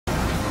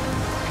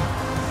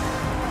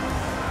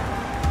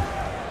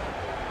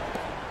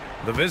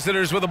The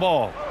visitors with the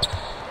ball.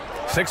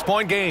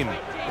 6-point game.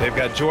 They've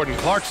got Jordan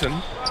Clarkson,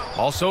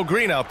 also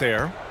Green out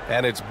there,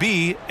 and it's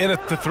B in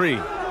at the 3.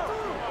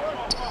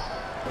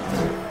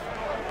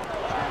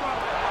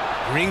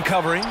 Green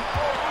covering.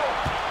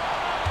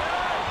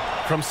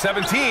 From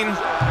 17,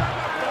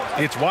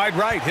 it's wide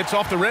right, hits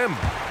off the rim.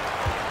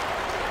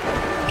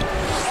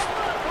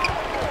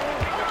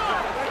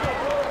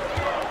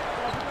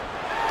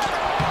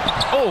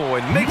 Oh,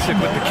 and makes it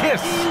with the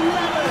kiss.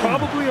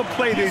 Probably a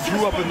play they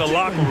drew up in the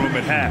locker room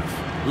at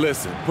half.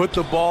 Listen, put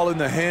the ball in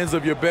the hands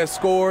of your best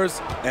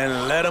scorers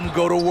and let them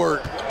go to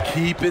work.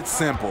 Keep it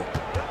simple.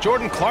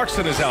 Jordan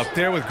Clarkson is out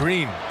there with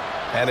Green,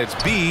 and it's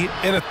B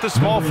in at the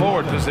small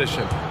forward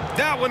position.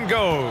 That one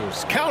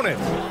goes. Count it.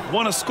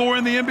 Want to score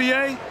in the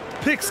NBA?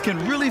 Picks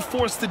can really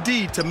force the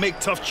D to make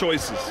tough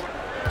choices.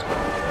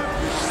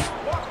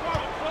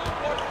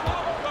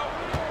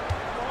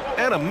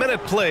 And a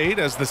minute played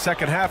as the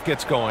second half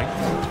gets going.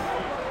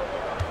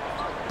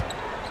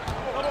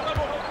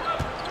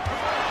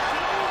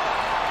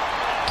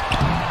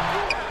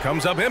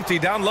 Comes up empty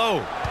down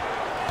low.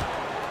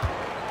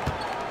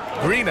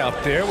 Green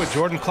out there with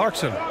Jordan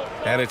Clarkson.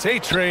 And it's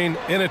A-Train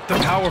in at the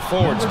power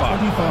forward spot.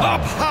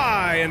 Up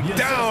high and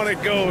down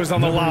it goes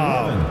on the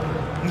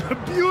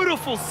lob.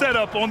 Beautiful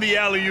setup on the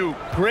alley-oop.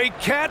 Great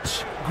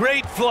catch,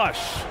 great flush.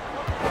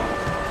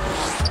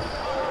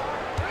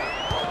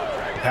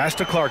 Pass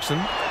to Clarkson.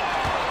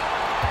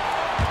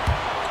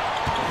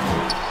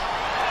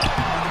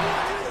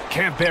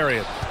 Can't bury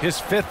it. His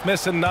 5th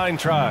miss in 9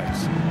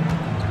 tries.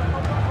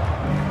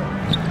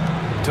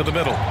 To the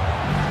middle.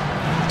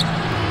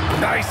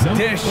 Nice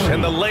dish,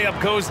 and the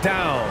layup goes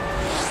down.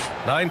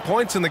 9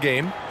 points in the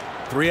game.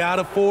 3 out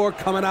of 4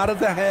 coming out of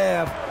the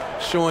half,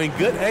 showing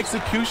good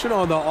execution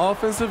on the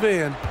offensive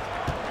end.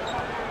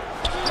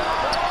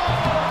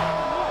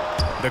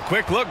 The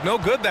quick look, no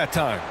good that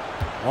time.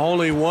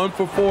 Only 1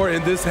 for 4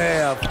 in this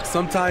half.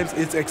 Sometimes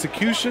it's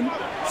execution,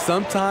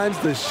 sometimes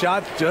the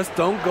shots just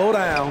don't go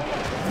down.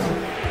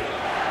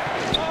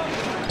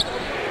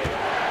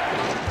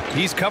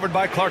 He's covered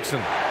by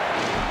Clarkson.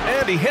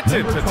 And he hits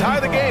it to tie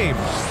the game.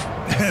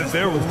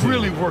 They're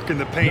really working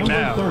the paint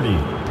now.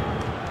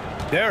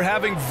 They're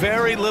having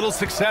very little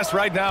success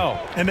right now.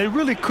 And they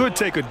really could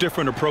take a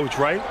different approach,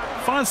 right?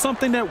 Find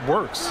something that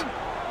works.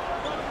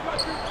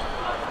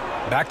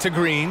 Back to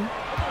Green.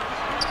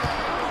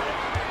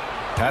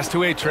 Pass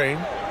to A-Train.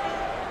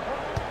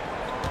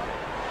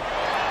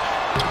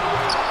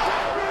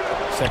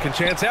 Second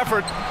chance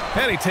effort.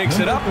 And he takes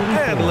it up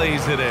and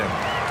lays it in.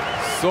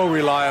 So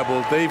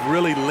reliable. They've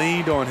really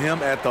leaned on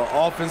him at the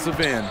offensive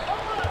end.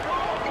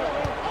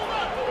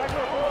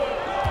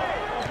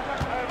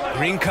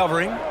 Green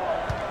covering.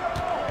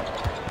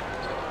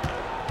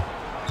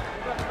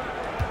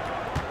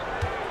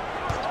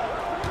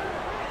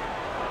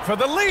 For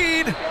the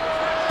lead.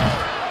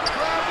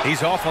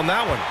 He's off on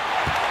that one.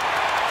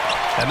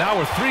 And now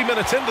we're 3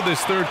 minutes into this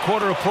third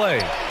quarter of play.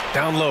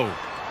 Down low.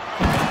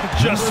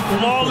 Just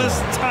flawless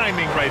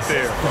timing right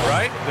there.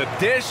 Right? The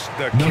dish,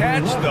 the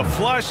catch, the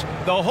flush,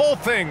 the whole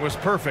thing was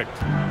perfect.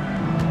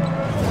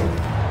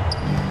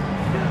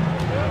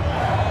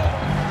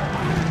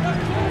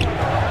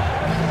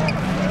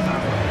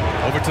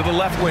 Over to the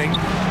left wing.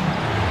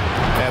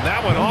 And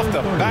that one off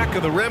the back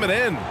of the rim and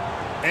in.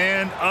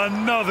 And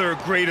another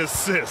great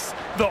assist.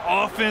 The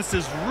offense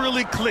is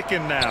really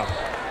clicking now.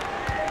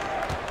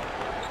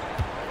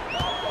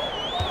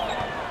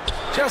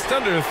 Just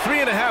under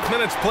 3.5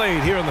 minutes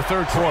played here in the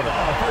third quarter.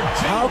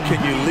 How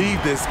can you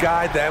leave this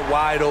guy that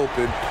wide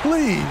open?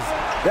 Please,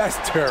 that's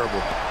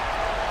terrible.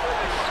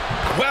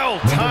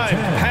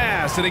 Well-timed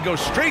pass, and he goes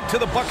straight to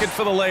the bucket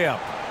for the layup.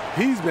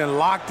 He's been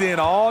locked in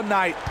all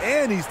night,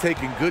 and he's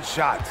taking good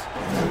shots.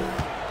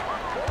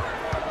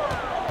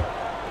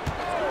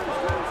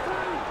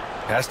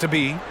 Has to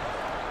be.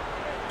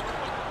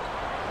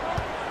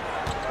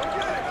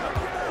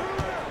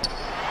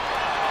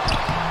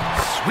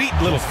 Sweet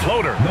little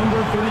floater.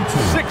 Number 32.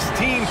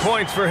 16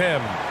 points for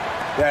him.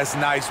 That's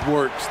nice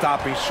work,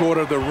 stopping short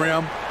of the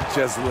rim,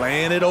 just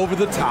laying it over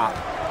the top.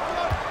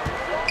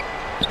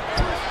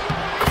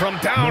 From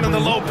down in the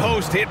low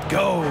post, it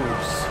goes.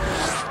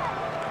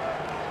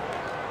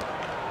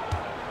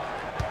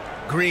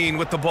 Green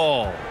with the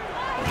ball.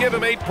 Give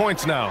him 8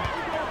 points now.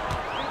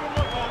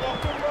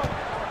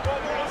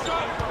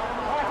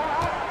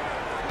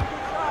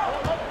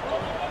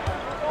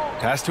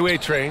 Pass to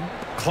A-Train.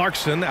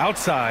 Clarkson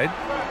outside.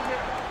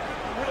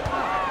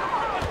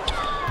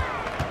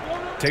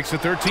 Takes a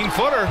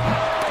 13-footer.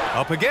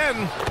 Up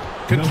again.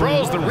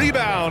 Controls the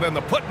rebound and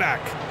the putback.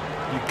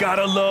 You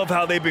gotta love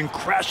how they've been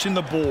crashing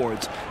the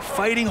boards,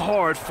 fighting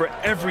hard for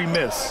every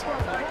miss.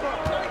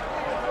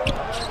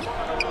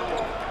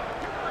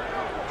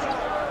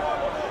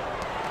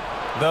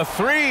 The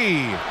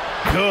 3.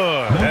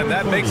 Good. And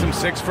that makes him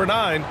 6 for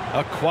 9.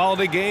 A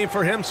quality game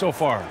for him so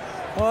far.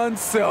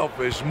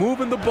 Unselfish,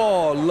 moving the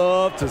ball.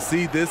 Love to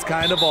see this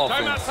kind of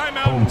offense.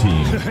 Home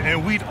team.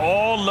 And we'd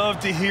all love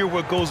to hear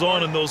what goes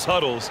on in those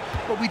huddles,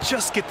 but we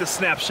just get the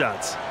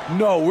snapshots.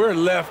 No, we're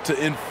left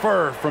to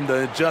infer from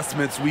the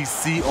adjustments we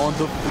see on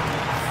the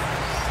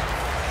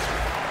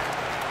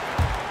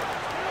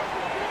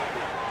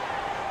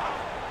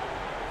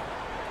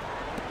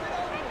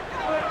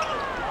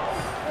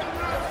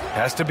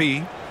Has to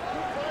be.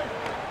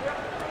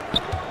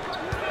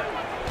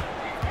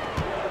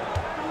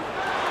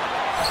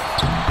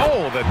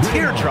 Oh, the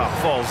teardrop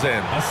falls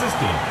in.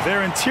 Assisting.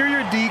 Their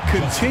interior D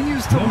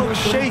continues to look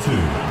shaky.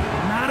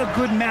 Not a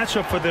good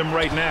matchup for them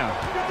right now.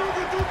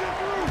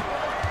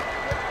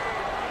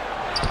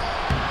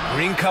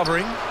 Green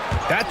covering.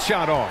 That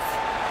shot off.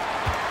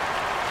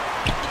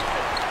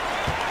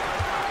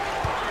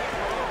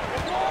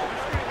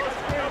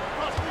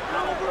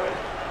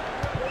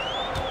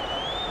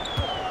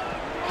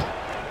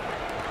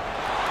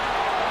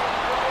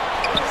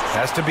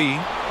 Has to be.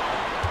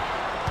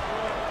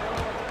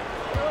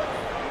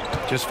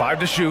 Just 5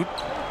 to shoot.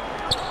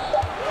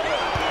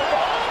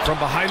 From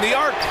behind the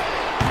arc.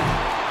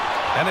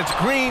 And it's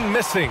Green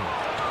missing.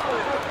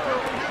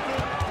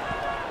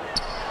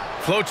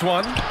 Floats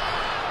one.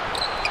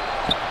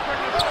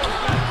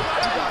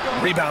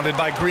 Rebounded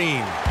by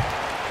Green.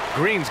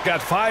 Green's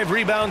got 5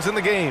 rebounds in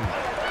the game.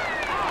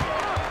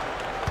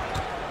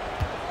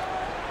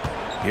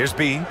 Here's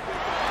B.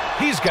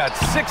 He's got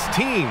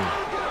 16.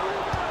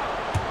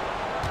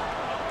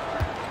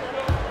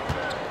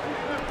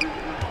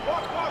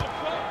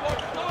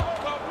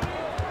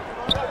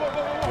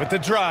 With the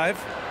drive.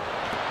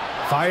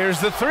 Fires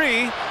the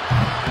 3.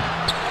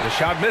 The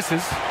shot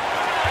misses.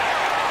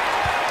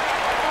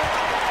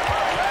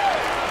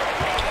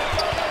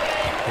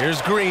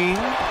 Here's Green.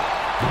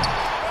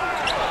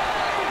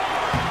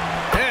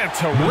 And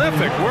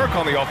terrific work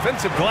on the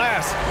offensive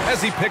glass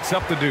as he picks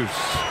up the deuce.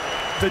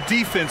 The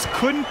defense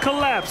couldn't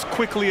collapse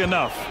quickly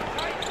enough.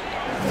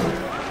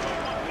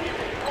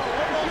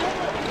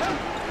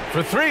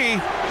 For 3.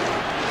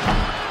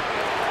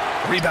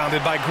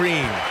 Rebounded by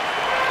Green.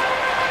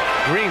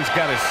 Green's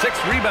got his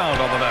 6th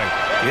rebound on the night.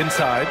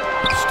 Inside.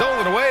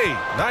 Stolen away.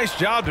 Nice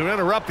job to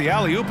interrupt the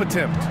alley-oop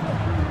attempt.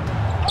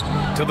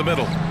 To the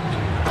middle.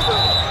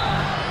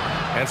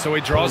 And so he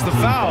draws the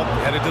foul,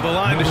 headed to the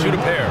line to shoot a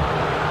pair.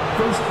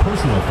 First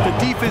personal foul.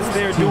 The defense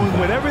there doing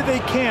whatever they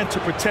can to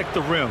protect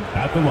the rim.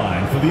 At the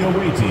line for the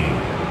away team.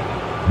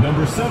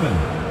 Number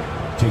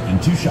 7, taking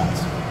 2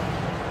 shots.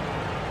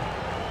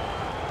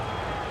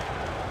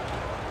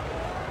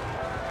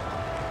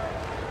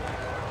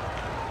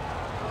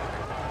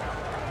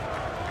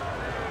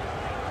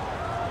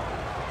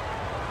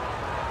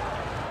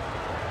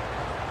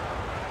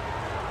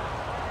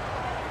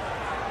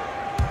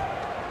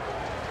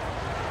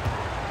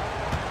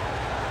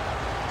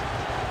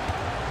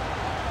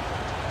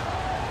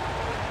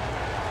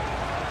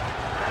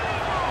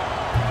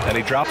 And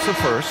he drops the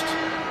first.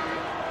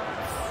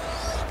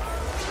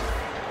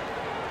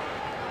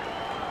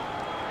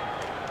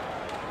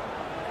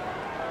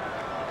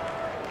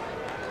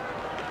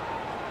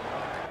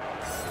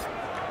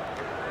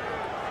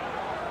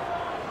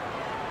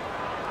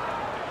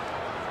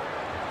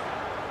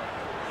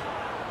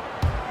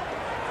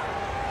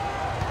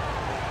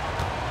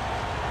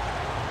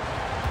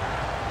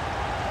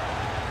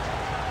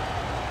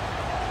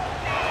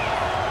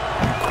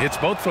 It's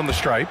both from the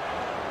stripe.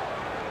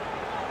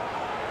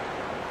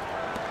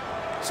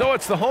 So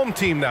it's the home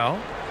team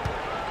now.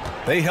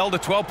 They held a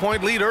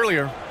 12-point lead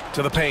earlier.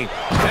 To the paint.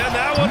 And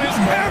that one is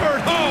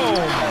hammered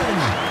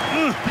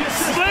home.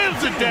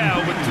 Slams it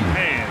down with 2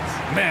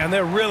 hands. Man,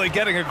 they're really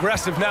getting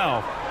aggressive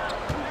now.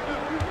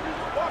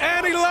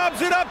 And he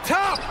lobs it up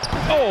top.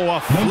 Oh, a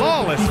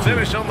flawless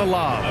finish on the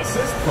lob.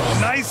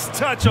 Nice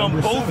touch on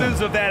both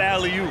ends of that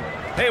alley-oop.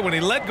 Hey, when he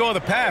let go of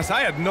the pass,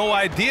 I had no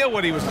idea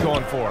what he was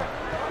going for.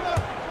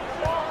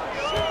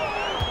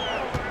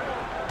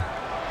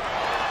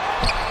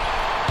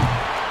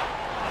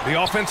 The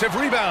offensive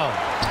rebound.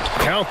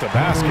 Count the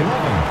basket.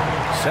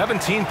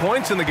 17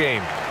 points in the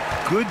game.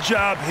 Good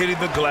job hitting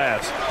the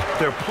glass.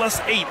 They're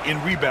 +8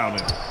 in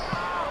rebounding.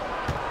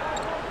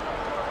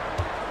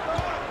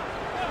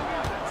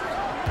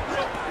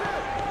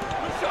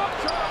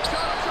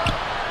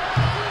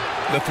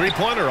 The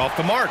three-pointer off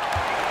the mark.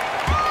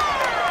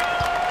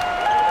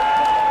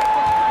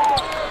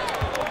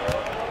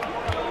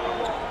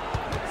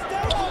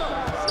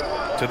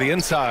 To the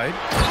inside.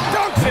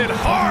 Dunks it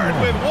hard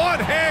with one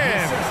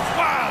hand.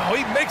 Wow,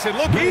 he makes it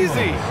look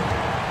easy.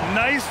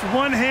 Nice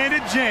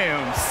one-handed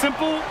jam.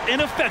 Simple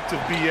and effective,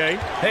 BA.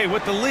 Hey,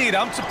 with the lead,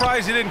 I'm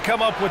surprised he didn't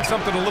come up with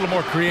something a little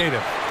more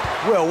creative.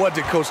 Well, what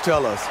did Coach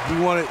tell us? We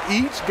wanted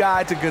each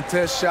guy to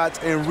contest shots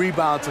and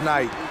rebound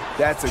tonight.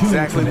 That's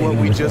exactly what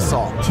we just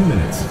saw. 2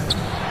 minutes.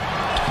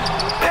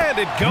 And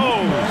it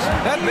goes.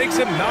 That makes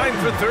him 9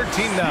 for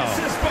 13 now.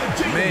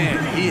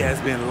 Man, he has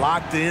been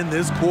locked in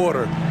this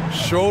quarter,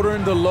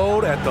 shouldering the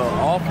load at the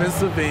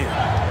offensive end.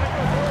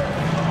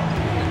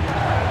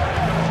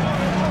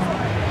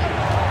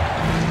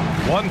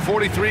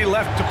 .143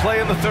 left to play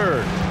in the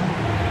third.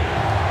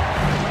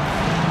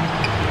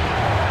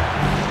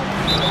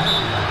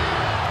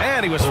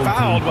 And he was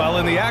fouled while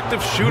in the act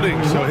of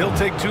shooting, so he'll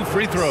take 2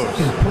 free throws.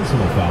 Second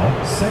personal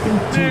foul, second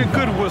team And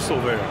good foul.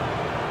 whistle there.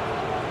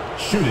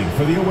 Shooting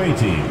for the away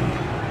team.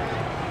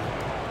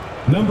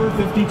 Number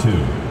 52,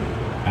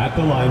 at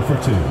the line for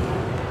 2.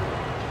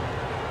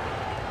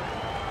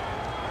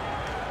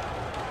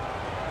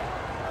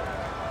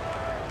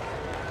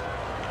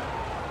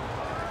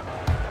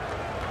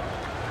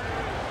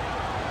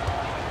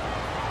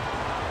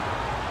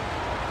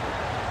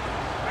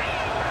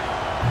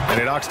 And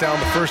he knocks down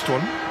the first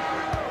one.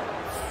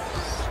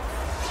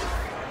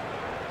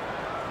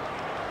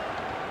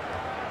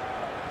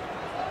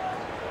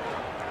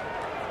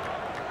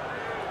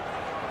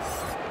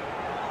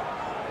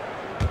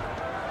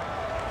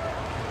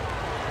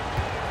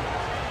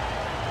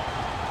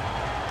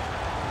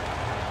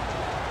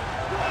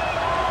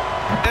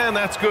 And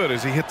that's good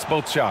as he hits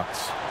both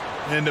shots.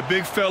 And the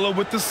big fella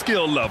with the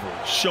skill level,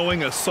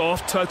 showing a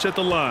soft touch at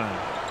the line.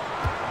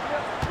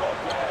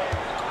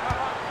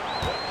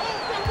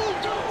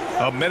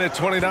 A minute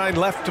 29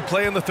 left to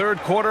play in the third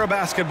quarter of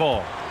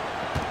basketball.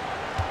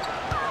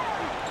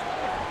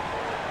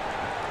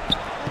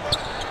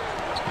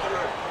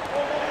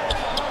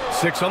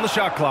 Six on the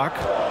shot clock.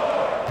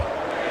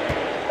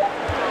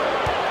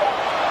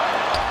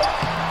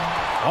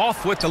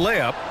 Off with the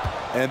layup.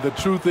 And the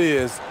truth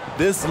is,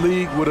 this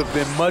league would have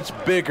been much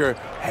bigger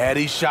had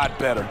he shot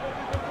better.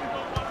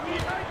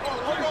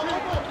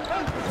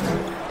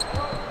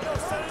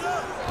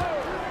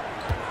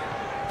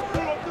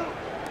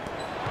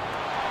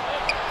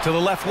 To the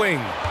left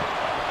wing.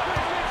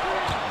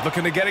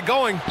 Looking to get it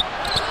going.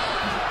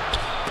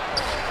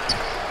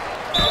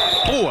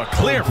 Oh, a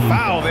clear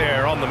foul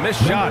there on the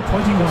missed shot.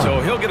 So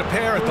he'll get a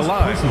pair at the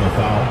line. Personal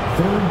foul,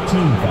 third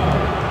team foul.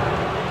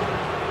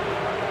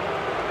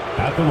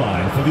 At the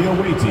line for the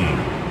away team,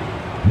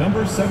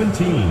 number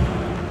 17,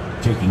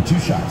 taking 2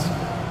 shots.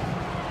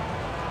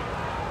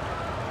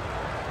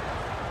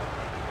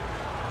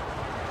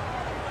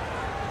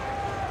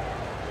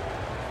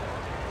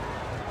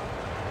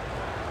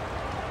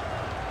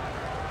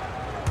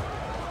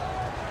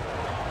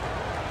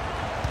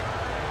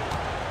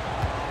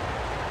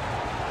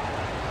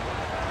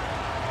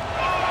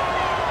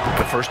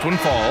 The first one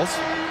falls.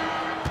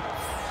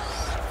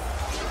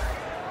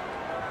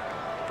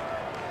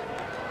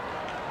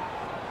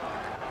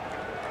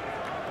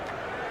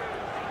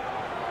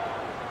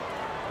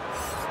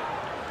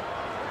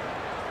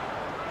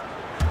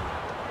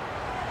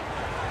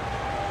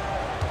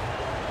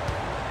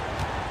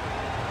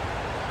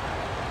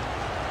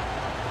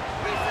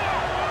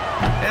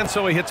 And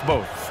so he hits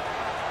both.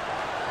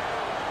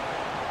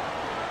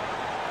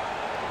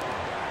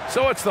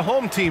 So it's the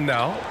home team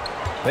now.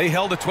 They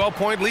held a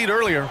 12-point lead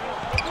earlier.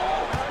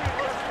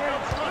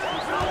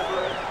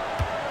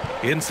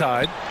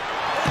 Inside.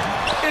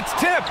 It's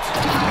tipped.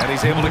 And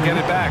he's able to get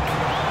it back.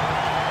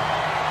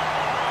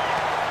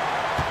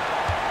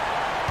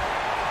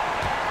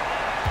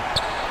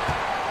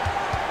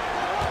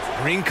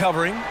 Green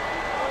covering.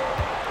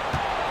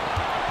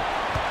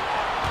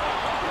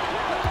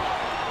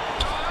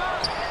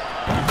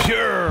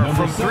 Pure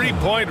from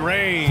 3-point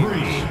range.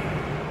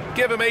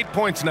 Give him 8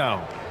 points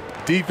now.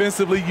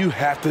 Defensively, you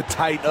have to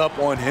tighten up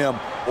on him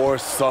or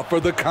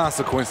suffer the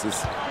consequences.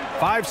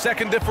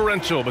 5-second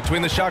differential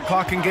between the shot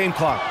clock and game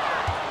clock.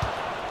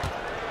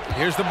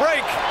 Here's the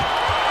break.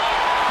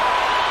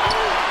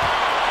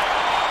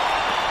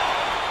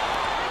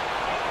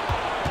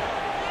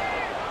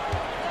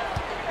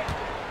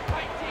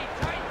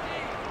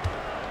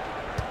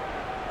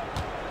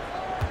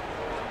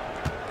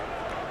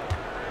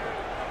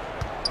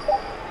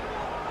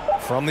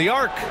 From the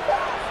arc.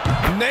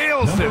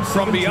 Nails it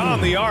from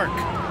beyond the arc.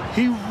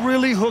 He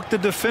really hooked the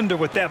defender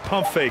with that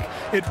pump fake.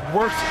 It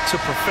worked to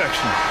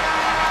perfection.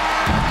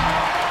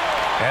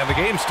 And the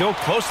game's still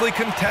closely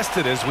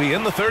contested as we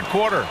end the third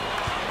quarter.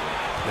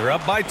 They're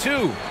up by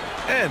 2.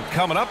 And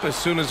coming up as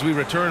soon as we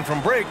return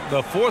from break,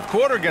 the fourth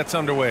quarter gets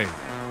underway.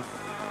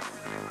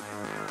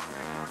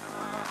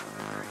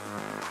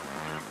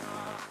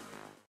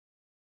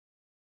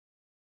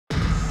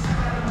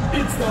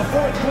 It's the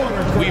fourth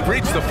quarter. We've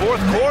reached the fourth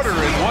quarter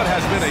in what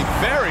has been a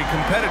very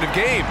competitive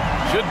game.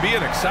 Should be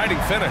an exciting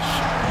finish.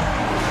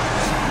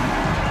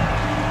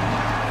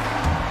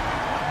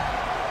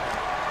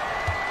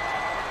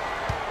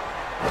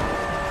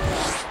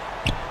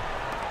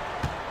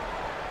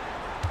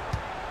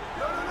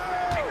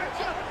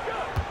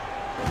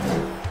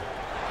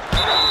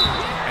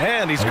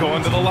 And he's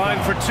going to the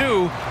line for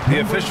 2. The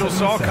official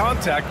saw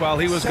contact while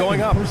he was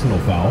going up. Personal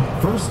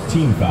foul, first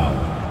team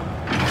foul.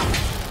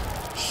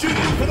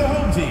 Shooting for the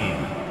home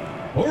team,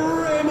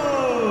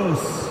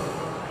 Ramos.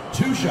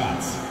 2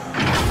 shots.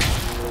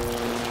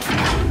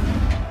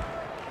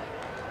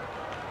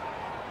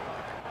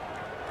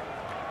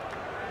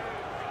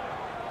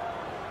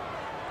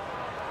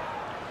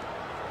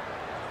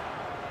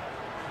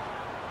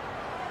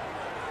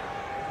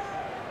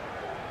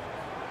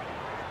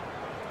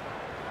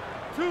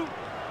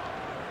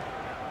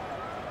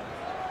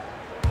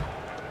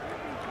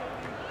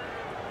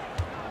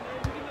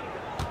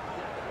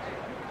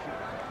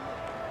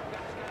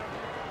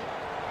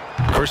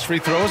 First free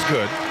throw is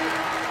good.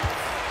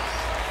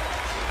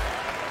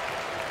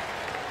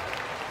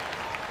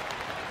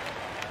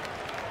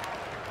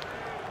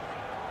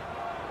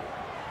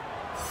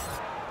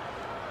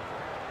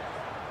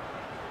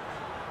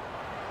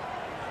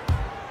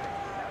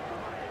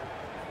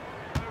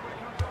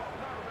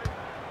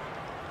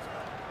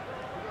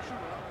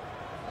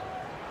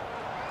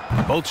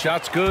 Both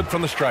shots good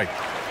from the strike.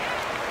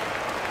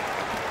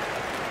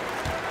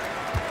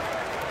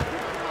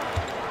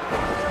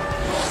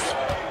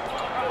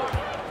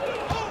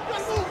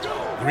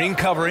 Green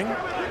covering.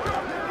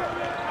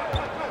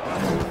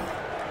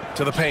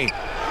 To the paint.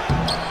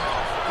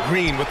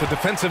 Green with the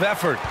defensive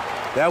effort.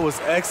 That was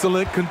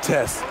excellent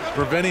contest,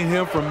 preventing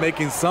him from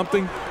making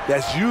something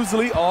that's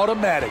usually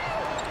automatic.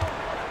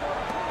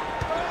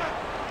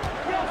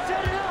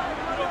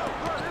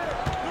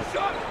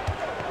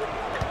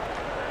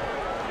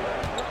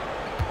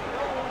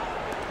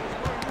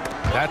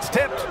 That's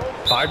tipped.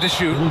 5 to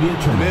shoot.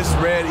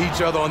 Misread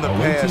each other on the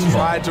pass.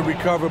 Tried to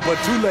recover, but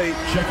too late.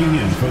 Checking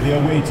in for the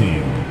away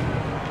team.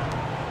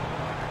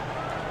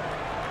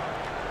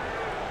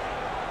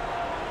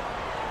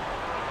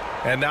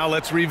 And now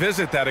let's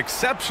revisit that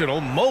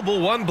exceptional mobile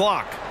one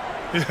block.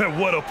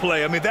 What a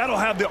play. I mean, that'll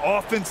have the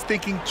offense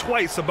thinking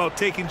twice about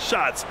taking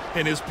shots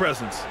in his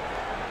presence.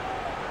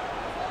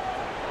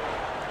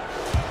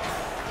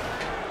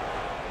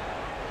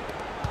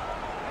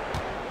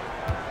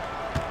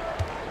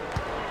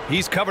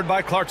 He's covered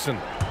by Clarkson.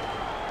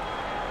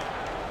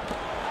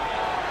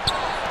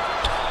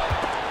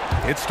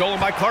 It's stolen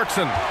by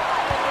Clarkson.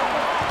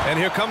 And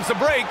here comes the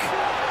break.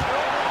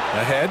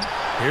 Ahead.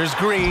 Here's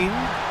Green.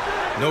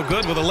 No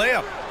good with a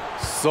layup.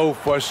 So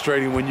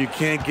frustrating when you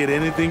can't get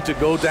anything to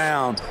go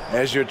down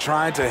as you're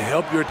trying to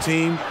help your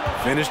team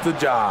finish the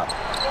job.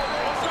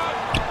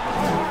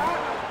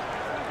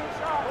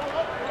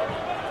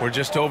 We're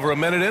just over a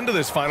minute into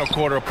this final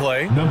quarter of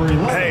play. Number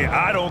 11. Hey,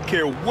 I don't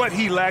care what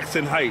he lacks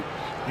in height.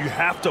 You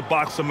have to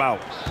box him out.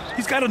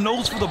 He's got a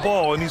nose for the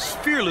ball, and he's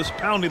fearless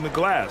pounding the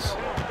glass.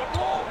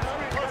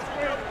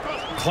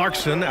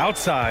 Clarkson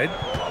outside.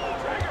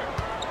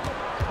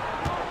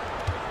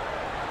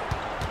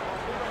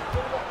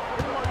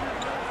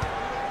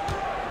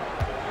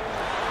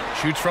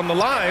 Shoots from the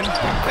line,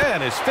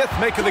 and his 5th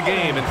make of the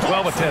game in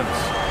 12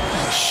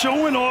 attempts.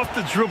 Showing off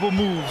the dribble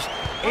moves,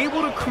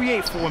 able to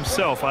create for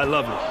himself. I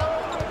love it.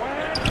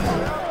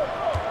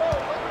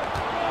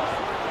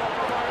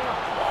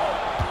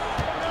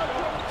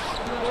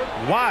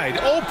 Wide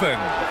open,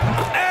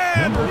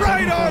 and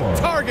right on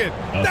target.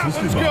 That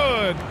was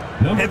good.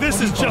 And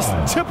this is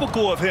just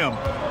typical of him,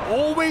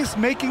 always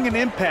making an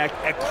impact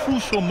at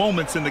crucial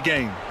moments in the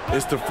game.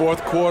 It's the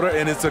 4th quarter,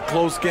 and it's a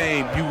close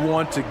game. You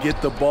want to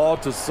get the ball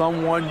to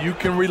someone you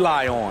can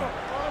rely on.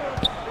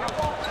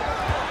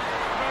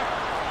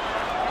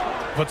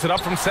 Puts it up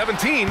from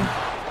 17.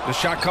 The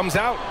shot comes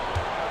out.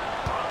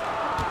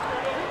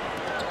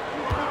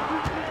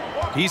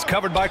 He's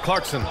covered by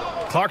Clarkson.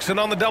 Clarkson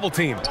on the double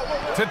team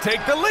to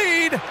take the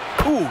lead.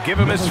 Ooh, give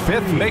him his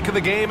 5th make of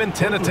the game in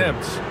 10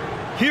 attempts.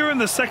 Here in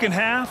the second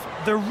half,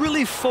 they're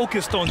really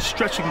focused on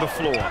stretching the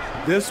floor.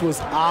 This was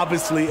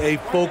obviously a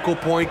focal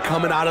point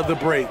coming out of the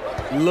break.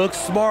 Look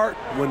smart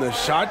when the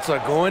shots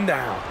are going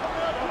down.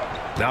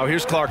 Now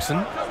here's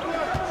Clarkson.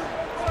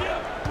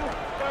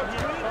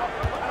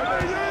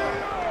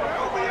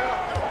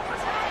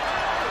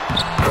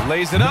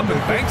 Lays it up and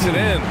banks it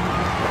in.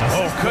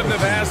 Oh, couldn't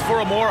have asked for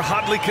a more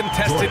hotly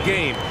contested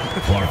game.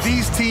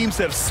 These teams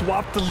have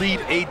swapped the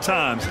lead 8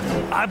 times.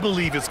 I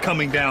believe it's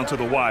coming down to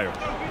the wire.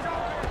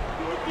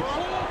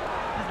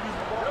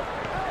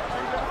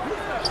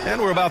 And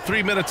we're about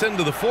 3 minutes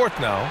into the 4th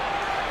now.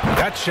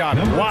 That shot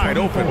wide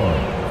open.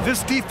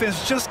 This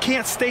defense just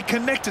can't stay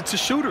connected to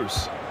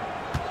shooters.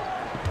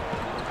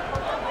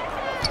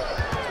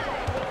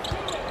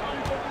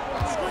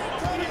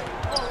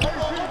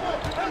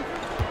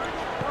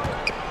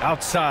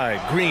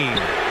 Outside, Green.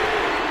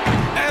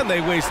 And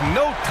they waste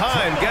no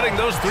time getting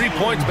those 3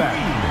 points back.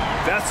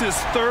 That's his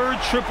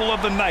 3rd triple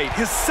of the night,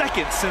 his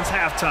 2nd since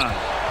halftime.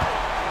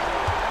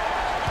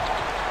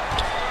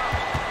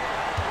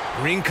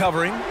 Green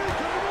covering.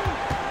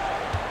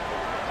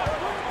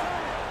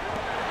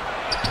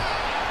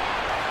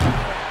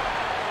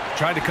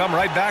 Tried to come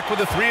right back with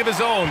a 3 of his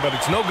own, but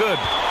it's no good.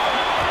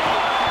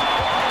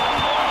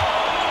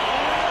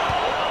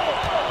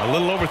 A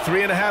little over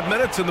 3.5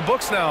 minutes in the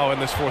books now in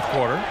this 4th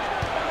quarter.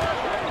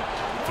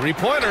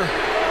 3-pointer.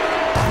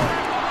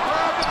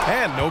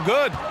 And no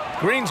good.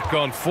 Green's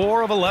gone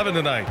 4 of 11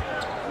 tonight.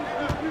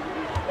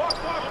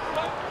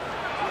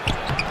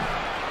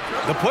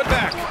 The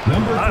putback.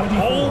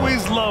 I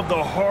always love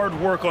the hard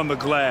work on the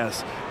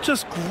glass.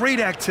 Just great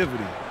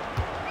activity.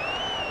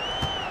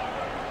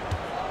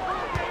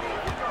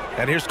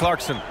 And here's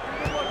Clarkson.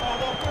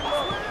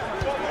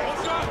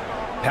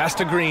 Pass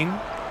to Green.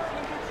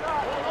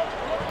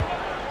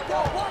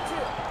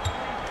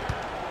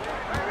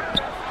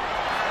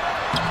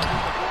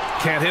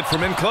 Can't hit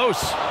from in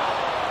close.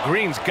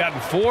 Green's gotten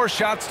 4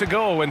 shots to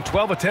go in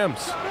 12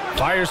 attempts.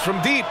 Fires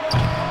from deep.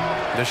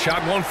 The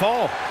shot won't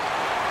fall.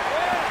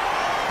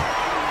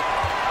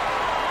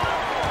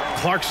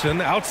 Clarkson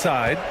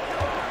outside.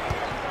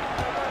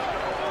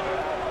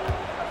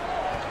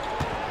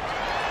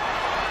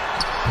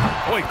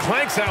 Oh, he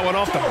clanks that one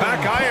off the back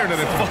iron and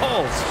it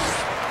falls.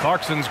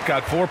 Clarkson's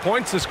got 4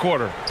 points this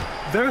quarter.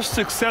 Their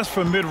success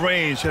from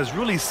mid-range has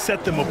really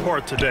set them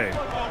apart today.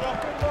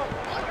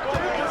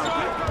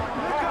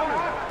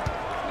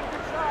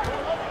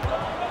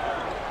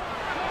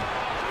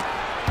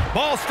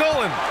 Ball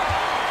stolen.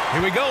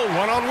 Here we go,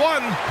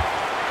 one-on-one.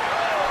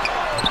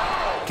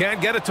 Can't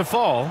get it to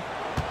fall.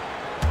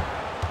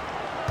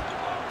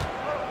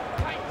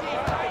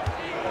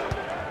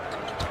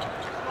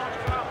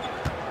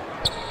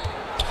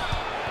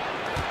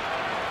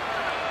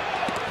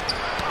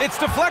 It's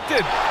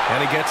deflected,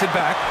 and he gets it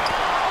back.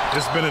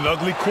 It's been an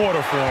ugly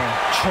quarter for him.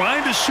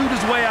 Trying to shoot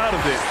his way out of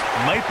it.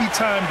 Might be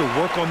time to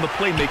work on the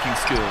playmaking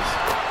skills.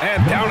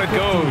 And down it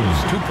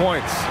goes. 2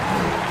 points.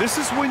 This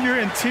is when your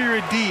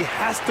interior D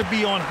has to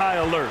be on high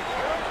alert.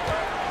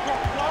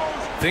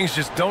 Things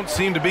just don't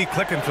seem to be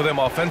clicking for them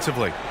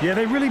offensively. Yeah,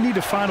 they really need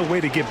to find a way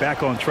to get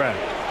back on track.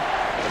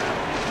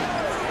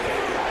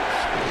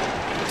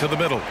 To the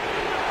middle.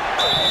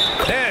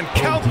 And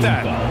count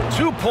that.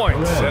 2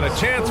 points and a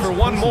chance for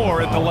one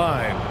more at the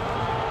line.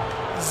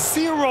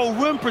 Zero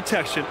rim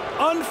protection.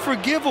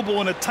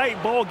 Unforgivable in a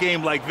tight ball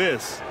game like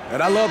this.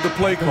 And I love the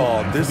play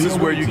call. This is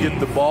where you get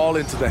the ball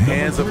into the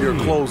hands of your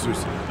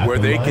closers, where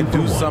they can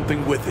do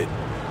something with it.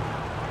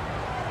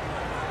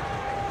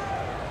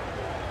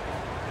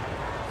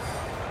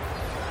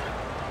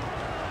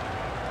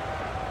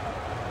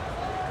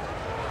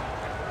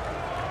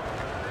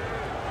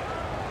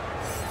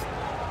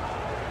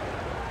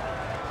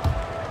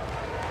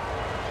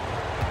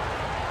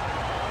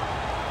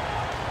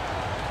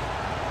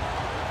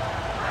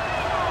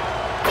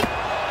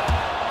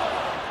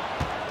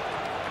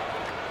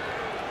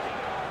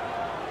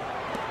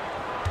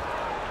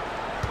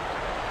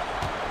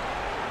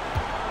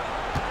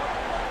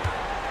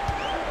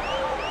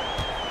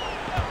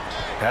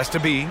 Has to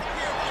be.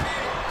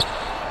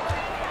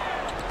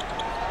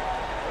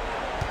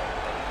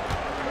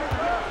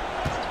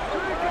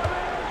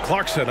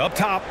 Clarkson up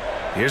top.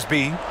 Here's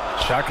B.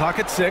 Shot clock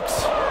at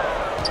 6.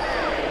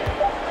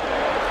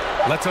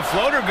 Lets a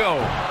floater go.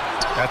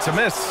 That's a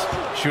miss.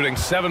 Shooting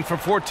 7 for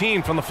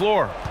 14 from the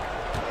floor.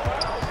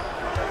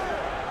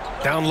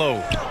 Down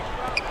low.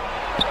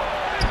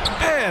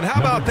 And how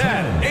about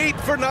that? 8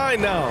 for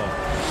 9 now.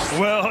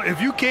 Well, if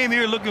you came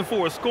here looking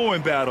for a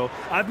scoring battle,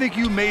 I think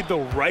you made the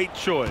right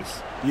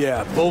choice.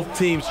 Yeah, both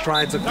teams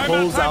trying to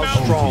close out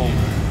strong.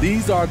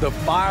 These are the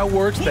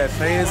fireworks that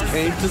fans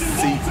came to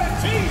see.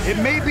 It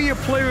may be a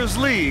players'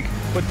 league,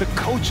 but the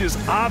coaches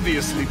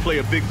obviously play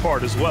a big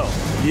part as well.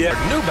 Yeah,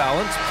 New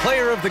Balance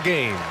Player of the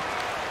Game.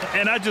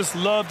 And I just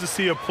love to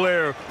see a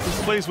player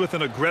who plays with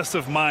an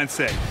aggressive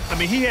mindset. I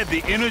mean, he had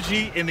the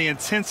energy and the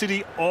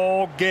intensity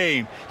all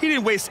game. He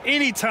didn't waste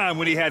any time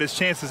when he had his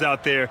chances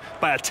out there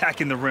by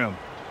attacking the rim.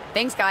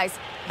 Thanks, guys.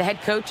 The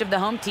head coach of the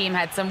home team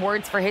had some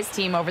words for his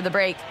team over the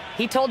break.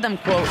 He told them,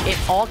 quote, "It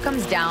all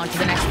comes down to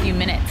the next few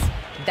minutes.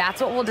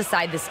 That's what will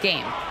decide this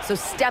game. So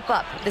step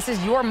up. This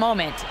is your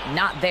moment,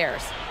 not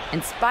theirs."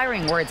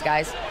 Inspiring words,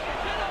 guys.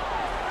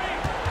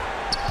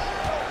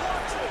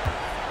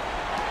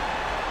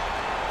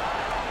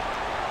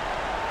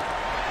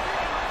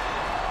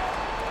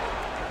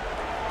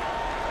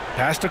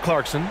 Pass to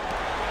Clarkson.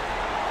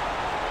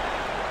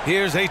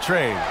 Here's a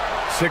trade.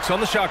 6 on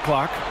the shot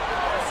clock.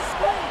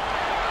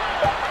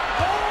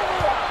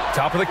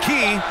 Top of the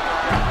key.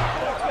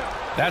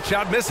 That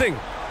shot missing.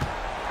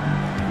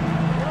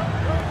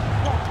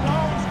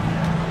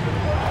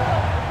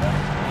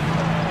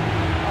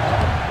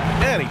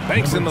 And he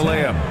banks in the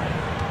layup.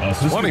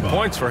 20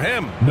 points for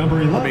him.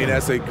 Number 11. I mean,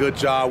 that's a good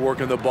job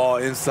working the ball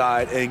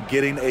inside and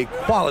getting a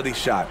quality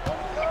shot.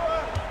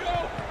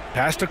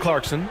 Pass to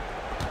Clarkson.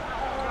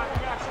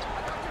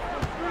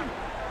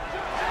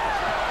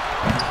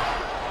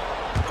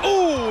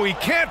 Ooh, he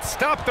can't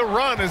stop the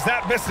run as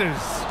that misses.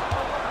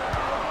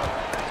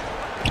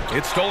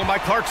 It's stolen by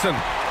Clarkson.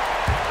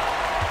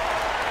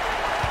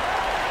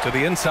 To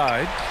the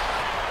inside.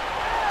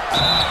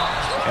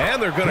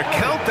 And they're going to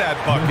count that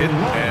bucket,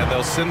 and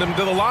they'll send him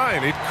to the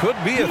line. It could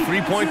be a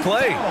three-point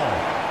play.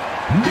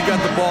 He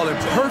got the ball in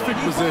perfect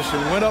position,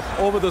 went up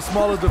over the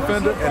smaller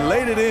defender, and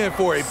laid it in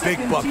for a big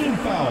bucket.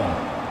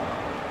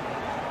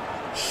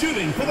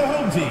 Shooting for the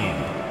home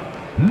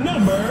team,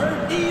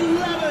 number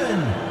 11.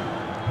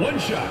 One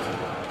shot.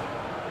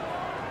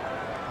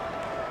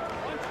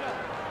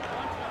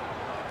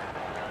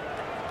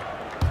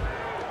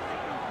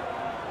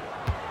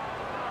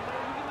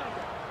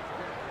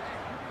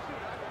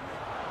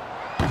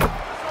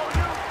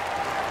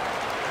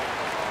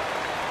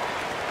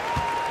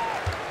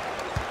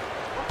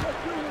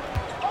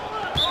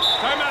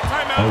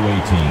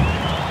 Away team.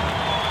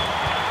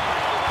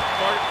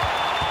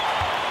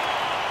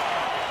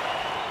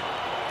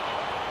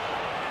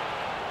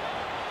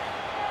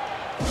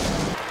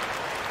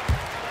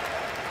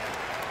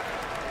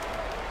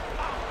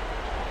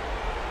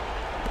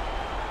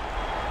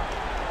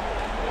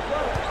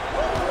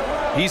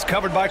 He's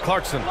covered by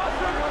Clarkson.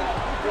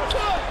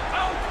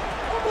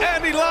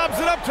 And he lobs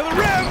it up to the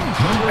rim.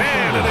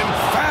 And an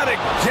emphatic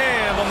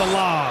jam on the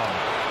lob.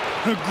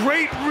 A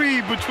great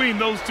read between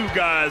those two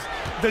guys.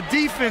 The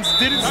defense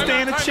didn't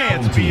stand a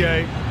chance,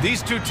 BA.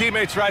 These two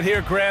teammates right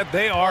here, Grant,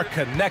 they are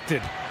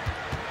connected.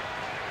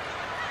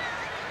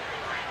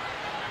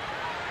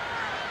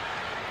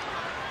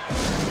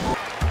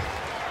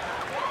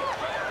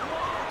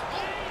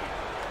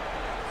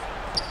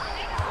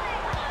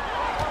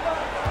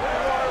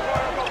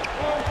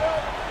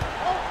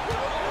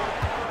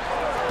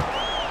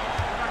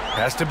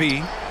 Has to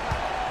be.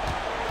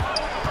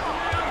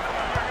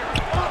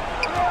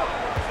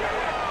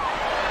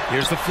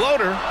 Here's the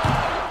floater.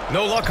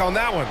 No luck on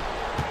that one.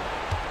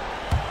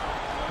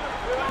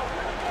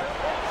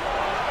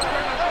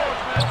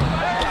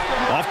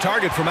 Off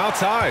target from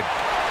outside.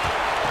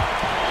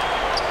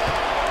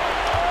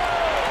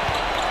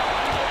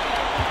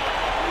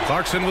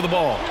 Clarkson with the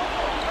ball.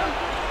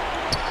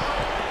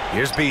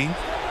 Here's B.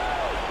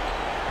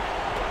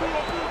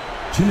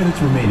 2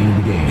 minutes remaining in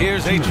the game.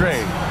 Here's a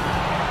trade.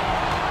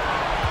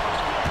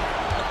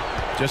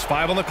 Just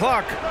 5 on the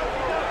clock.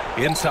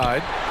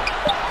 Inside.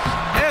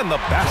 And the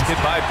basket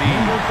by B.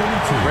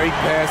 Great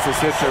pass to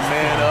set your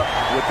man up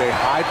with a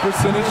high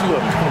percentage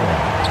look.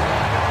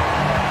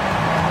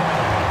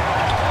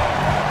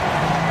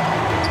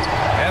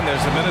 And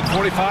there's a minute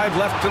 45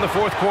 left in the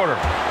fourth quarter.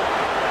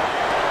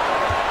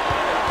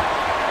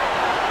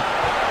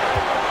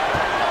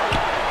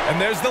 And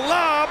there's the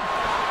lob.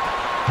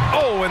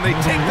 Oh, and they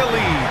take the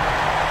lead.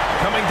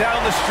 Coming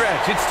down the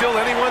stretch, it's still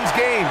anyone's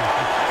game.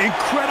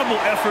 Incredible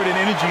effort and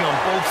energy on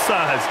both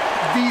sides.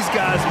 These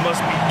guys must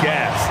be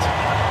gassed.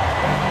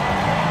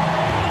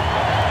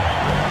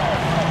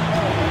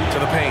 To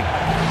the paint.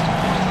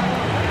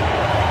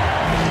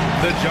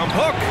 The jump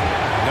hook.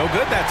 No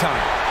good that time.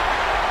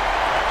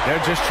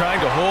 They're just trying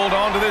to hold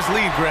on to this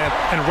lead, Grant.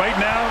 And right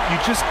now, you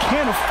just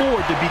can't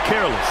afford to be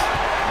careless.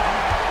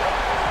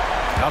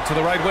 Out to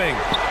the right wing.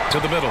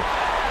 To the middle.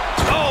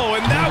 Oh,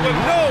 and that one,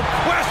 no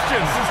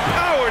question,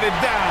 powered it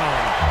down.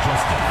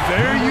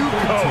 There you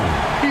go.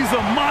 He's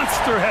a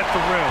monster at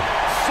the rim.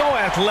 So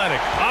athletic.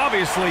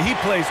 Obviously, he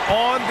plays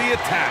on the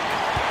attack.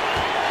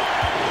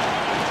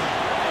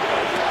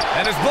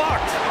 And it's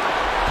blocked.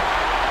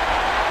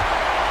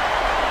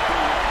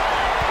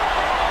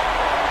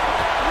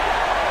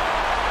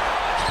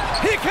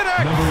 He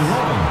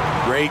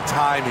connects. Great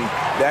timing.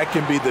 That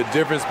can be the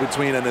difference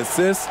between an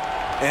assist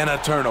and a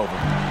turnover.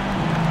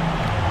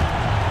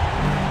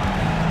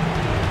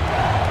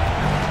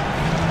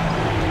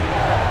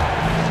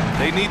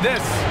 They need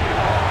this.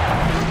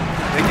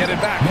 They get it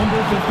back.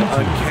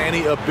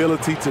 Uncanny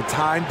ability to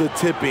time the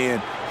tip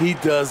in. He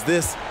does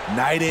this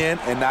night in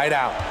and night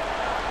out.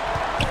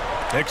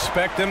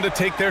 Expect them to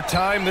take their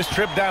time this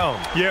trip down.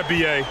 Yeah,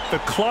 BA. The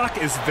clock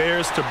is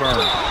theirs to burn.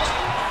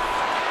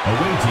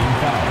 Away team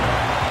foul.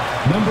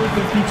 Number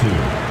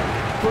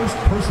 52. First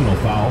personal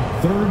foul,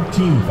 third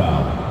team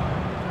foul.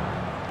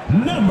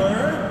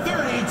 Number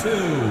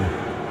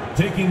 32.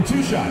 Taking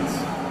 2 shots.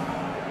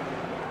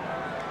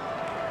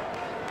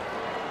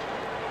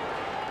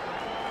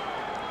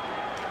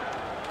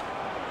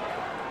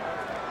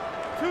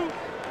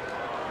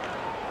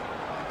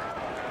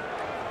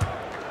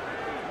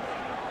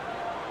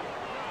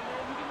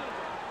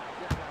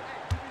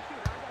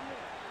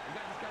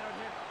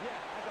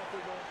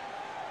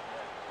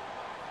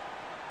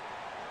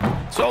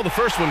 So the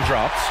first one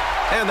drops,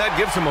 and that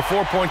gives him a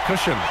 4-point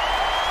cushion.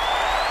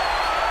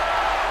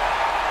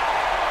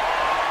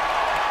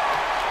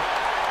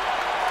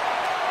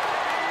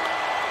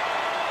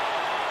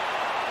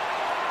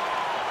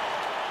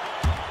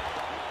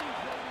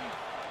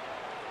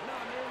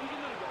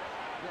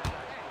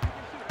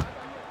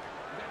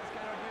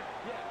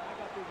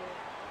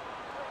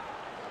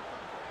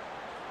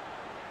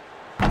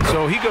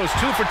 So he goes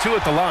 2 for 2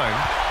 at the line,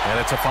 and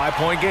it's a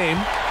 5-point game.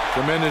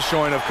 Tremendous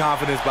showing of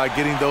confidence by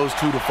getting those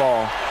 2 to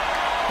fall.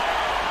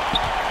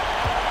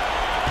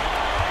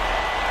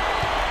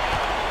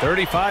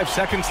 35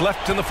 seconds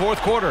left in the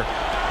fourth quarter.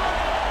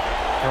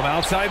 From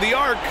outside the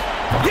arc.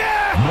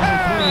 Yes!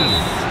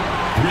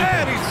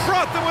 And he's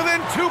brought them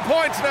within 2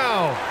 points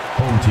now.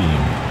 Home team.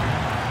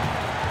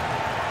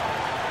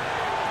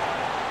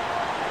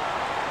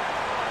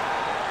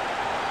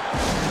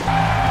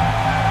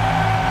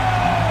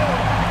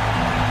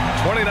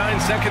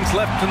 Seconds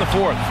left in the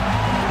fourth.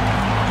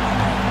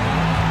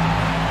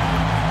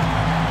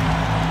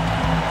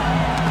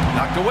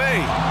 Knocked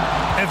away.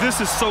 And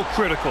this is so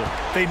critical.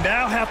 They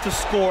now have to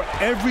score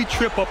every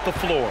trip up the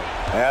floor.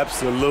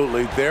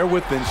 Absolutely. They're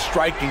within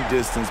striking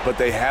distance, but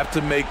they have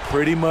to make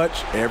pretty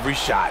much every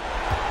shot.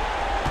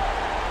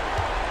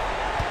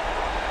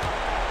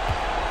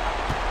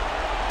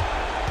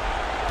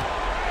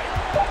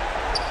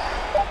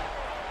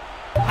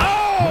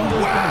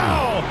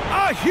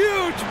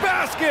 Huge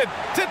basket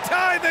to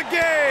tie the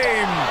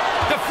game.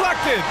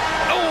 Deflected.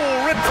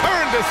 Oh,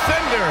 return to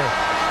sender.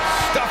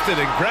 Stuffed it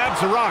and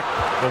grabs a rock.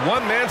 The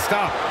one-man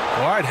stop.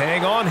 All right,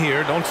 hang on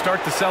here. Don't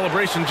start the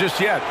celebration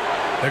just yet.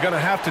 They're going to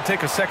have to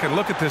take a second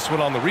look at this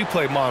one on the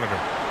replay monitor.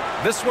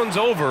 This one's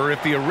over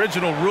if the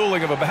original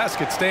ruling of a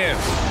basket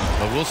stands.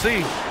 But we'll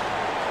see.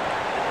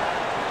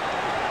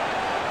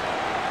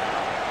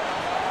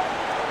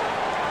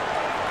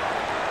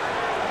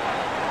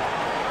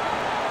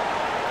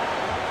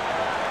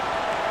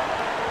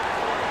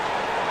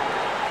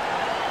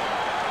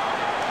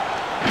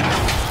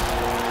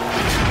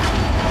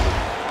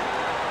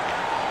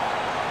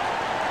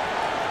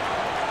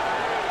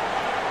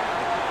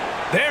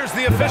 There's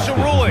the official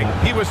ruling.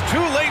 He was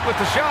too late with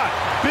the shot.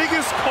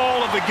 Biggest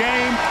call of the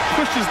game,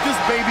 pushes this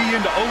baby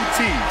into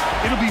OT.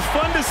 It'll be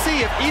fun to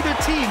see if either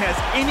team has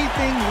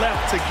anything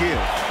left to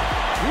give.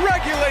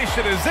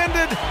 Regulation is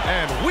ended,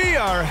 and we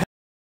are...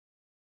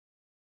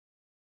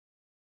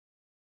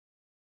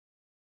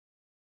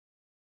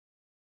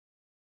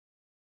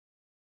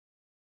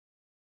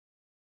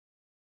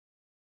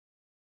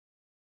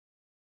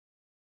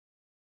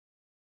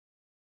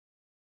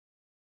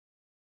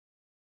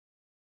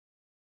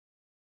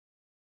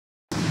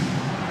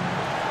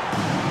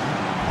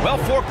 Well,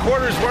 4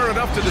 quarters weren't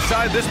enough to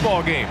decide this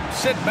ball game.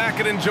 Sit back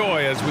and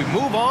enjoy as we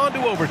move on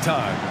to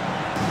overtime.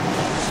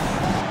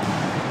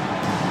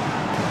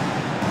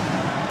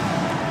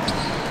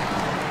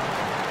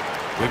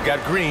 We've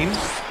got Green.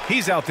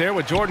 He's out there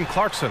with Jordan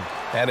Clarkson.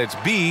 And it's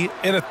B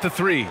in at the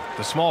 3,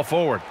 the small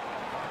forward.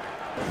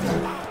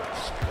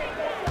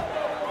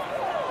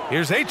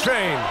 Here's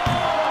A-Train.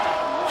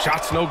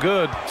 Shot's no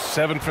good.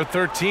 7 for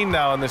 13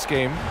 now in this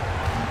game.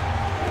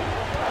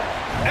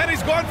 And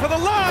he's going for the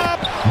lob.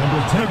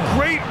 A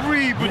great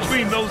read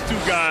between those two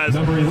guys.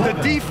 The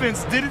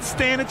defense didn't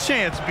stand a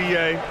chance,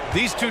 B.A.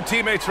 These two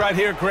teammates right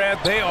here,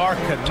 Grant, they are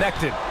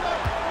connected.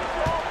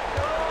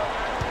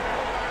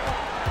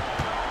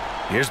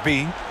 Here's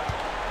B.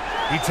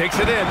 He takes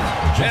it in,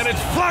 and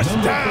it's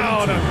flushed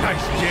down. A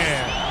nice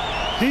jam.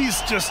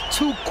 He's just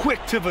too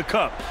quick to the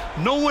cup.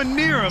 No one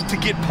near him to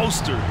get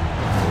postered.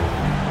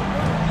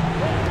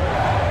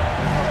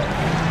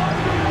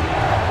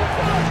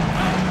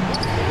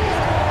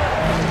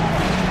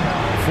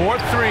 For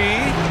 3,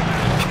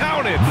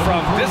 counted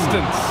from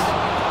distance.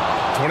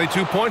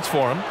 22 points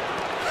for him.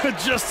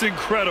 Just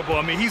incredible.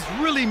 I mean, he's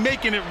really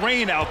making it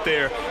rain out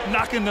there,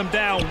 knocking them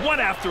down one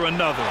after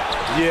another.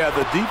 Yeah,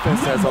 the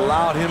defense has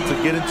allowed him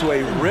to get into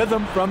a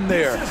rhythm from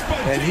there,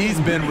 and he's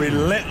been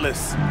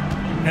relentless.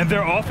 And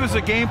their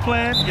offensive game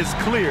plan is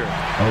clear.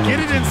 Get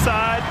it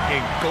inside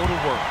and go to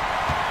work.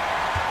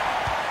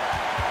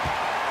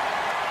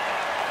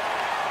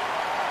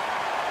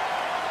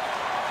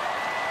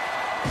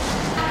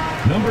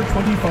 Number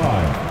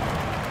 25.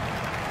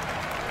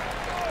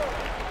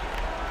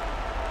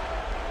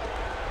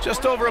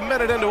 Just over a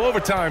minute into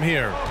overtime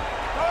here.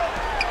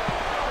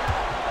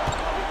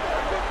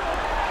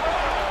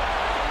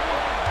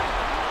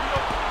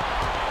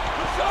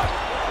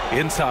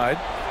 Inside.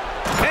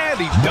 And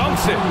he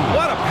dumps it.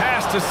 What a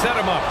pass to set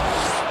him up.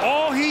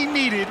 All he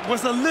needed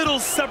was a little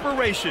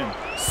separation.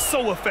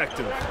 So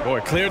effective.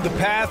 Boy, cleared the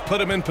path, put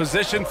him in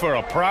position for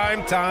a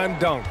prime-time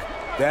dunk.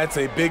 That's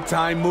a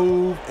big-time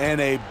move and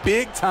a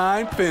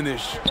big-time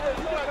finish.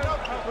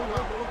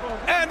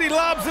 And he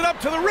lobs it up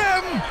to the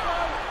rim.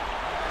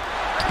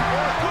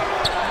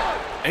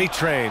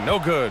 A-Train, no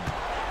good.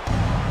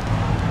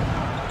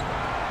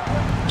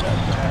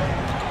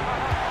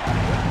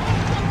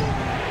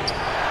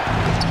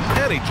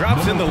 And he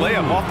drops in the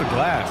layup off the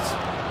glass.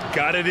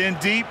 Got it in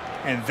deep,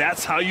 and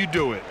that's how you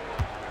do it.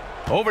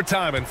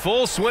 Overtime in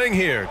full swing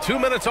here. 2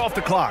 minutes off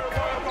the clock.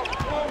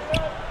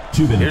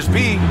 2 minutes. Here's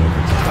B.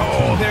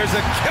 Oh, there's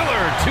a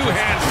killer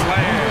two-hand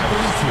slam.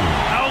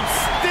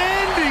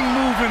 Outstanding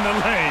move in the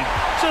lane.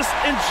 Just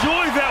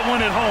enjoy that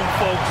one at home,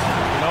 folks.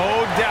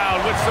 No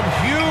doubt, with some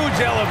huge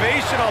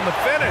elevation on the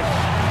finish.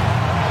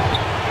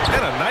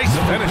 And a nice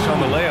finish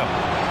on the layup.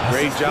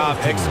 Great job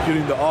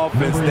executing the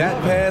offense.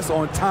 That pass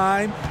on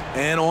time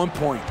and on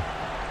point.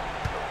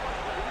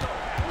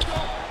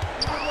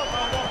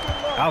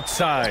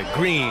 Outside,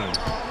 Green.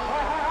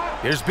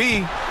 Here's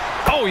B.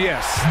 Oh,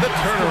 yes, the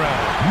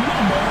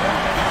turnaround.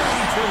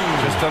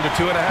 Just under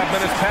 2.5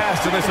 minutes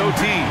passed in this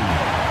OT.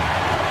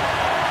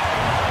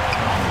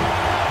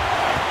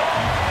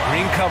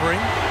 Green covering.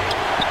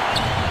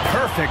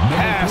 Perfect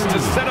pass to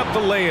set up the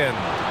lay-in.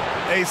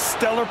 A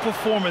stellar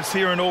performance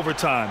here in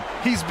overtime.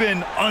 He's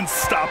been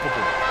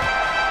unstoppable.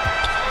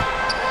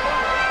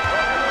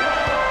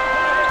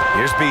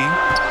 Here's B.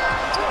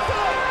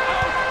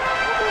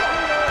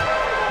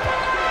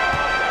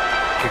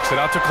 Kicks it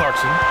out to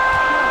Clarkson.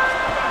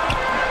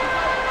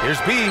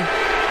 Here's B.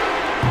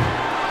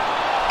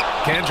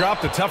 Can't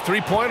drop the tough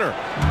three-pointer.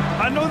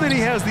 I know that he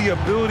has the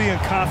ability and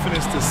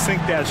confidence to sink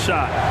that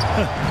shot.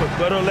 But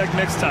better luck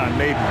next time,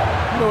 maybe.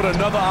 You know what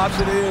another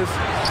option is?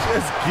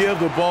 Just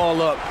give the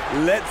ball up.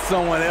 Let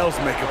someone else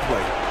make a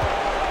play.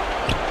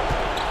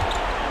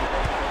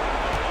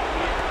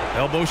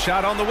 Elbow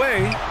shot on the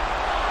way.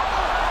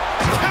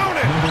 Count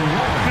it!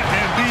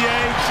 And B.A.,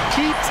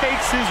 He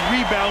takes his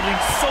rebounding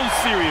so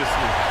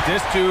seriously.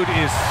 This dude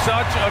is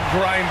such a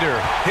grinder.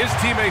 His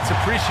teammates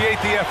appreciate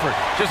the effort.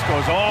 Just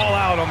goes all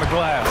out on the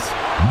glass.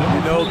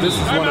 You know, this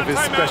is one of his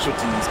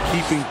specialties,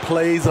 keeping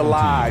plays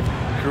alive,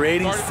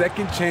 creating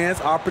second chance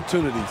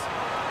opportunities.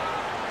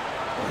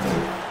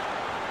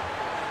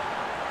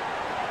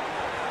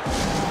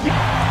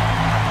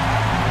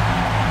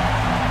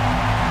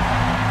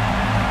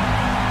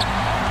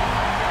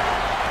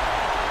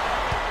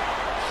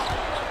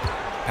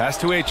 Pass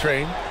to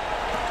A-Train.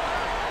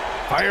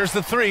 Fires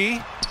the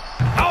three.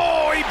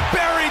 Oh, he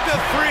buried the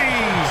three.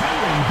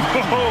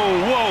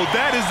 Whoa,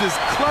 that is as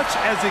clutch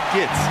as it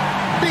gets.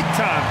 Big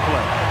time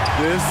play.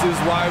 This is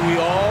why we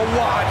all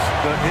watch.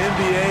 The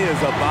NBA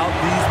is about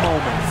these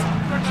moments.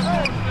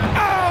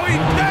 Oh, he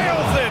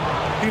nails it.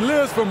 He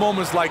lives for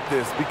moments like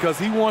this because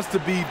he wants to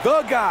be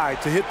the guy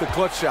to hit the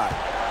clutch shot.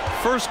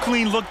 First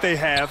clean look they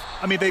have.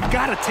 I mean, they've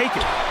got to take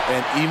it.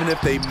 And even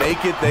if they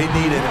make it, they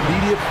need an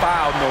immediate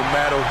foul no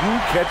matter who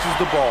catches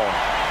the ball.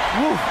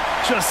 Woo,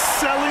 just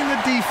selling the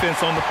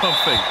defense on the pump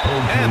fake.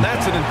 And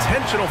that's an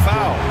intentional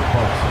foul.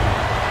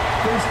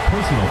 First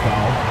personal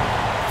foul.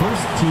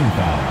 First team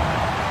foul.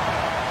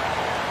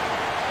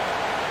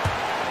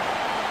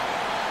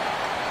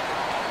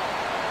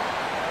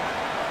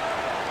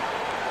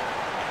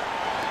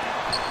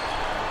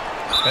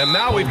 And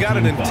now we've got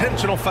an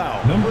intentional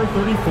foul. Number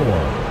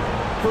 34.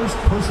 First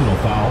personal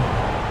foul,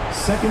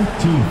 second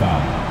team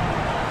foul.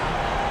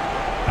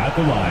 At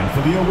the line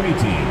for the away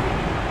team,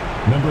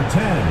 number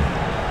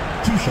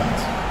 10, 2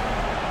 shots.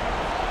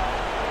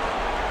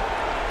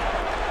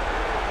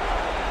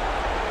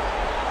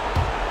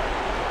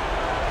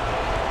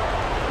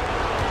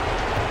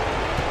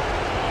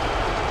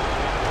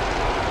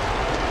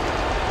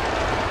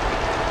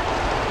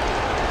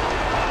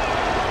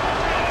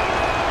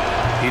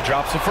 He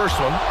drops the first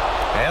one,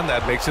 and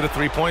that makes it a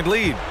 3-point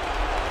lead.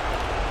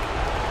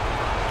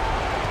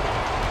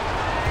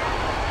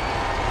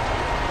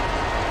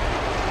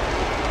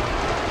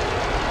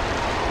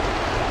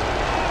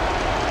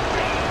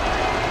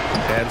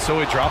 And so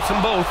he drops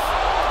them both,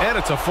 and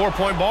it's a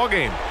 4-point ball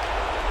game.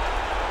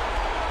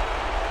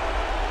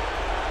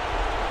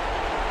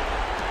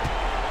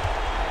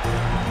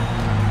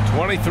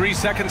 "23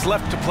 seconds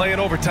left to play in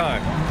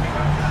overtime.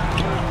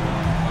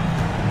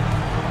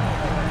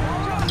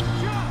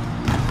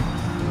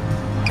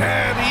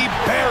 And he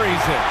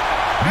buries it.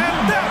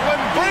 And that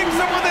one brings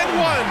them within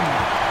 1.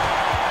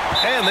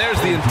 And there's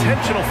the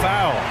intentional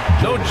foul.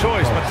 No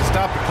choice but to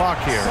stop the clock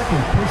here.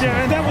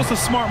 Yeah, and that was a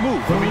smart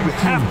move. I mean, you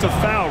have to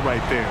foul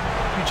right there.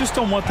 You just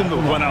don't want them to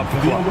run out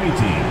the clock. Away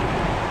team,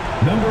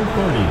 number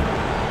 30,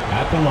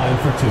 at the line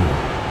for 2.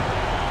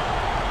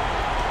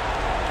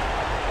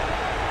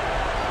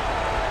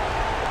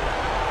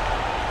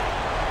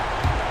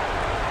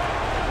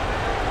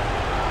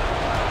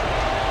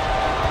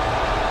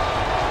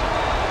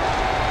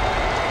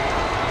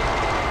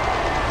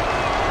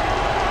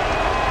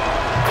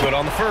 Good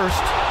on the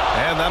first,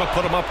 and that'll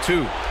put him up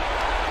 2.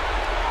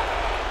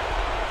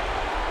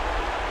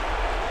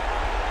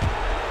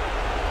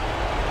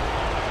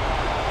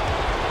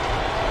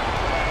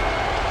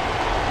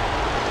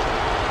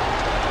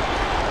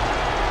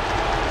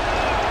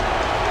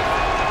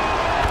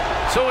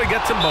 So he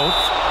gets them both,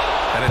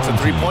 and it's a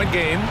 3-point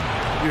game.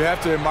 You have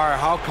to admire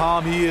how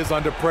calm he is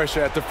under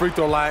pressure at the free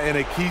throw line in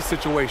a key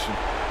situation.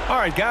 All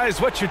right,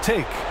 guys, what's your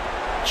take?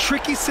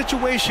 Tricky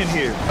situation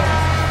here.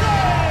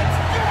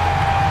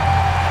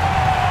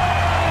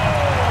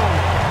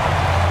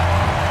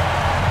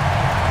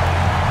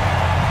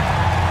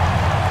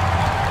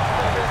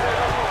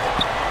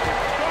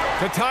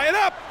 To tie it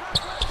up,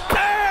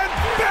 and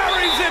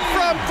buries it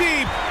from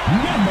deep.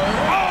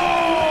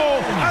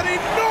 Oh, an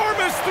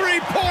enormous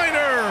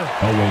three-pointer.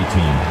 Away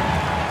team.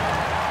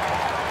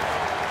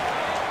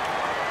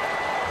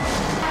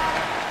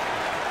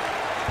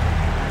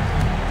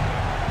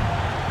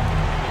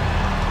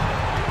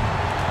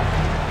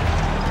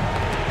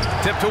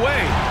 Tipped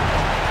away.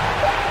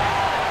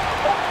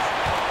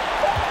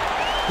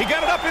 He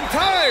got it up in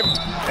time.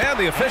 And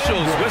the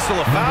officials whistle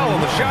a foul on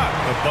the shot.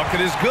 The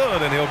bucket is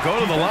good, and he'll go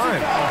to the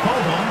line.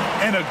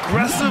 An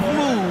aggressive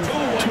move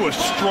to a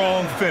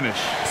strong finish.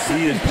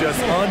 He is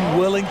just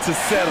unwilling to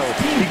settle.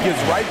 He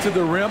gets right to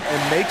the rim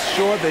and makes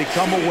sure they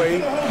come away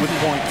with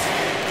points.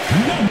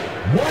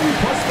 1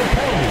 plus the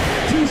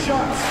penalty. 2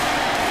 shots.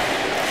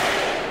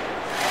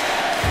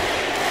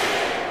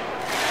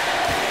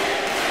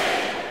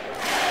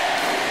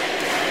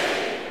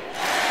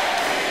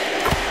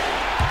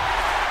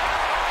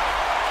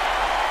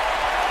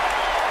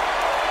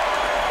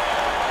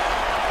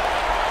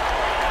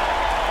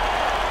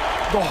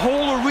 The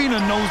whole arena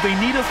knows they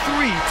need a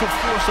 3 to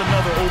force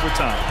another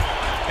overtime.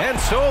 And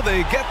so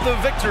they get the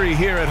victory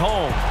here at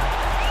home.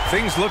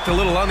 Things looked a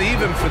little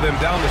uneven for them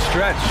down the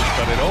stretch,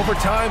 but in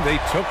overtime, they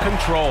took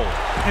control.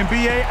 And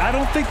BA, I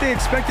don't think they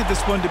expected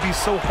this one to be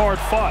so hard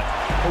fought.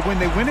 But when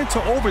they went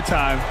into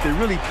overtime, they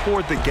really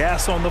poured the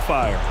gas on the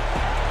fire.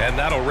 And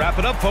that'll wrap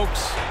it up,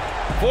 folks.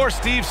 For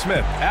Steve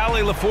Smith,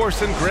 Allie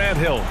LaForce, and Grant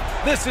Hill,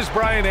 this is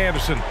Brian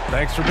Anderson.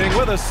 Thanks for being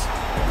with us,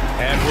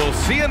 and we'll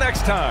see you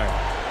next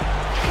time.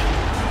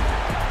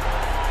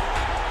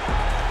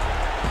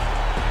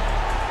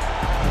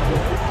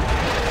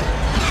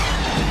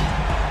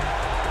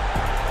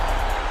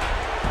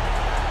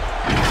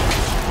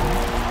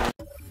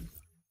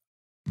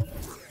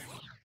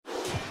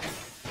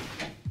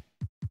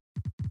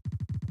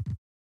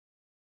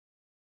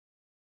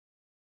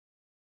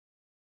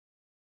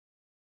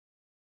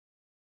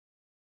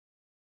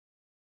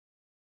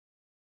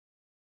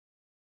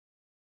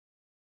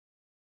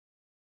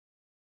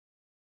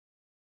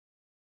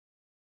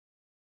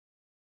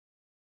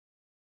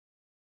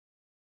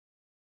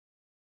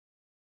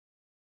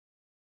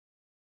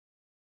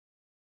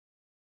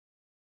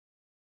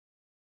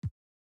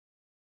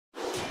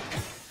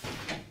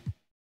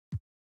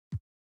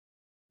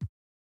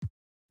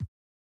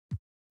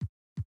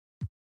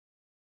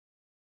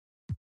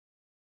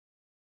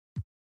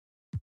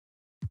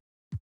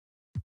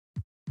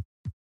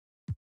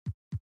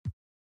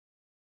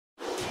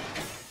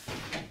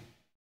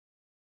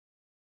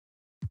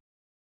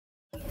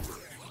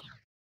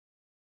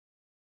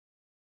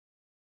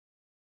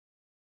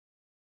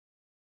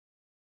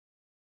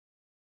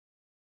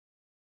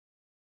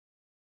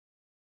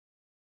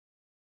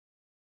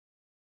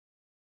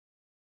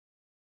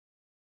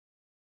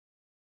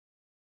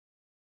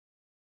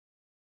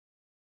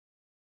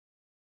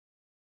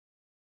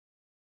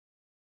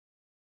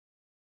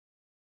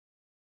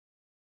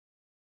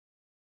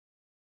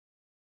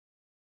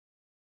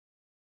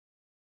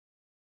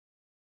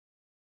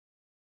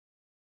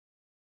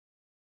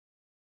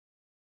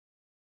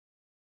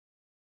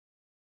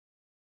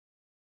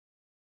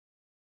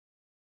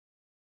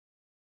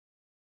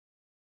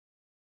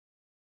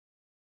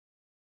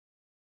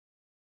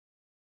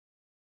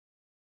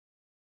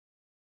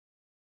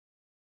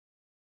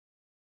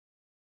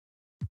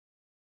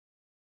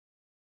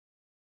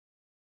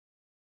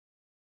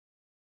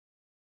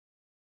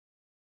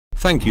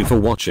 Thank you for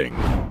watching.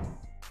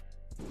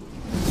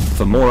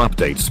 For more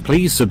updates,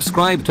 please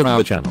subscribe to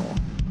our channel,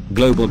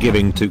 Global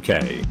Giving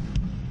 2K.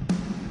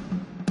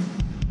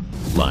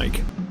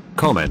 Like,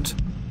 comment,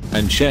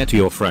 and share to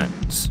your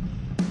friends.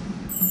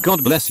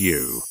 God bless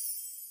you.